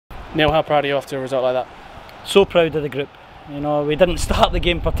Neil, how proud are you after a result like that? So proud of the group. You know, we didn't start the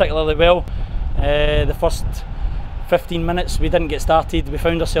game particularly well. The first 15 minutes we didn't get started. We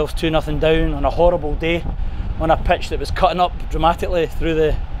found ourselves 2-0 down on a horrible day, on a pitch that was cutting up dramatically through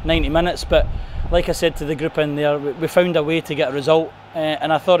the 90 minutes. But like I said to the group in there, we found a way to get a result,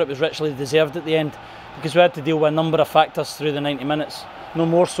 and I thought it was richly deserved at the end, because we had to deal with a number of factors through the 90 minutes, no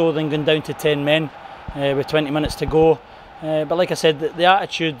more so than going down to 10 men with 20 minutes to go. But like I said, the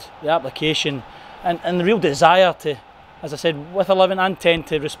attitude, the application, and the real desire to, as I said, with 11 and 10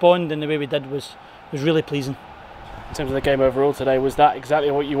 to respond in the way we did was really pleasing. In terms of the game overall today, was that exactly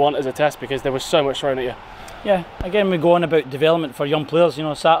what you want as a test? Because there was so much thrown at you. Yeah, again we go on about development for young players. You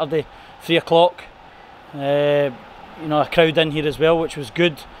know, Saturday, 3 o'clock, you know, a crowd in here as well, which was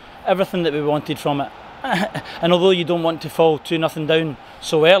good. Everything that we wanted from it. And although you don't want to fall 2-0 down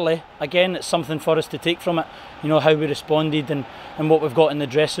so early, again it's something for us to take from it. You know, how we responded and what we've got in the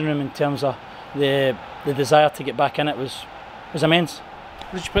dressing room in terms of the desire to get back in it was immense.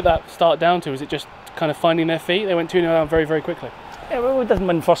 What did you put that start down to? Was it just kind of finding their feet? They went 2-0 down very, very quickly. Yeah, well, we didn't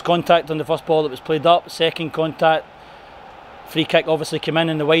win first contact on the first ball that was played up. Second contact, free kick obviously came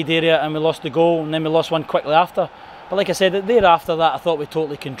in the wide area and we lost the goal, and then we lost one quickly after. But like I said, thereafter that I thought we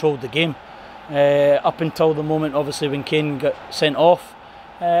totally controlled the game. Up until the moment obviously when Kane got sent off,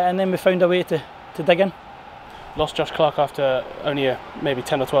 and then we found a way to dig in. Lost Josh Clark after only maybe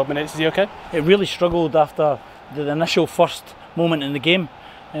 10 or 12 minutes. Is he okay? It really struggled after the initial first moment in the game,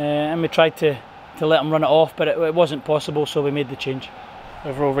 and we tried to let him run it off, but it wasn't possible, so we made the change.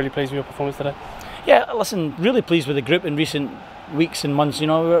 Overall, really pleased with your performance today? Yeah, listen, really pleased with the group in recent weeks and months. You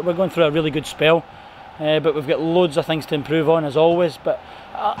know, we're going through a really good spell, but we've got loads of things to improve on as always, but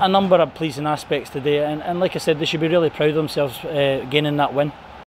a number of pleasing aspects today, and like I said, they should be really proud of themselves gaining that win.